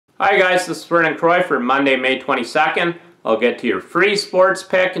Hi guys, this is Vernon Croy for Monday, May 22nd. I'll get to your free sports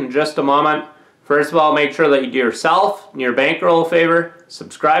pick in just a moment. First of all, make sure that you do yourself and your bankroll a favor.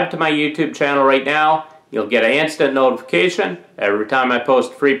 Subscribe to my YouTube channel right now. You'll get an instant notification every time I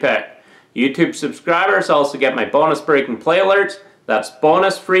post a free pick. YouTube subscribers also get my bonus breaking play alerts. That's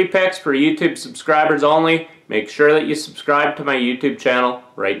bonus free picks for YouTube subscribers only. Make sure that you subscribe to my YouTube channel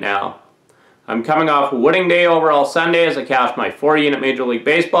right now. I'm coming off a winning day overall Sunday as I cashed my 4-unit Major League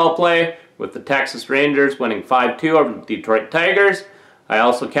Baseball play with the Texas Rangers winning 5-2 over the Detroit Tigers. I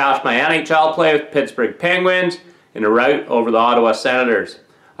also cashed my NHL play with Pittsburgh Penguins in a rout over the Ottawa Senators.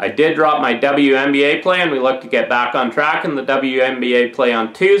 I did drop my WNBA play and we look to get back on track in the WNBA play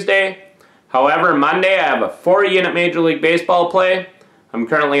on Tuesday. However, Monday I have a 4-unit Major League Baseball play. I'm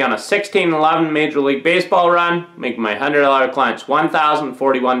currently on a 16-11 Major League Baseball run, making my $100 clients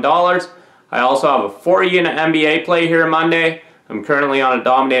 $1,041. I also have a 4-unit NBA play here Monday. I'm currently on a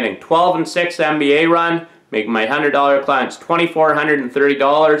dominating 12-6 NBA run, making my $100 clients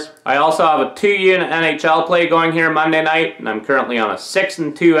 $2,430. I also have a 2-unit NHL play going here Monday night, and I'm currently on a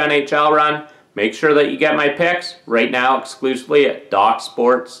 6-2 NHL run. Make sure that you get my picks right now exclusively at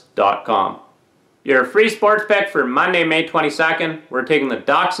DocSports.com. Your free sports pick for Monday, May 22nd. We're taking the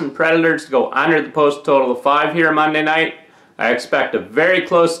Ducks and Predators to go under the post total of 5 here Monday night. I expect a very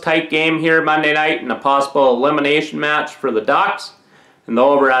close, tight game here Monday night and a possible elimination match for the Ducks. And the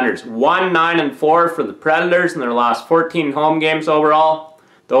over-unders 1-9-4 for the Predators in their last 14 home games overall.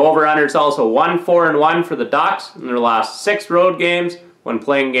 The over-unders also 1-4-1 for the Ducks in their last 6 road games when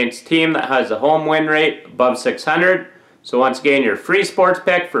playing against a team that has a home win rate above 600. So once again, your free sports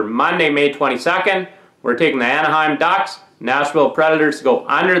pick for Monday, May 22nd. We're taking the Anaheim Ducks, Nashville Predators to go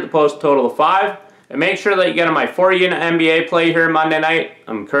under the post total of 5. And make sure that you get on my 4-unit NBA play here Monday night.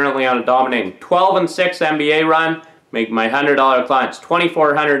 I'm currently on a dominating 12-6 NBA run, making my $100 clients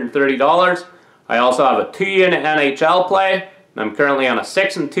 $2,430. I also have a 2-unit NHL play, and I'm currently on a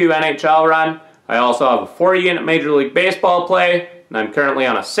 6-2 NHL run. I also have a 4-unit Major League Baseball play, and I'm currently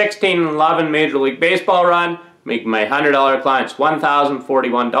on a 16-11 Major League Baseball run, making my $100 clients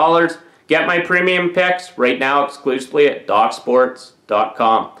 $1,041. Get my premium picks right now exclusively at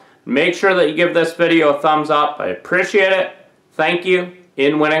DocSports.com. Make sure that you give this video a thumbs up. I appreciate it. Thank you.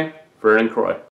 In winning, Vernon Croy.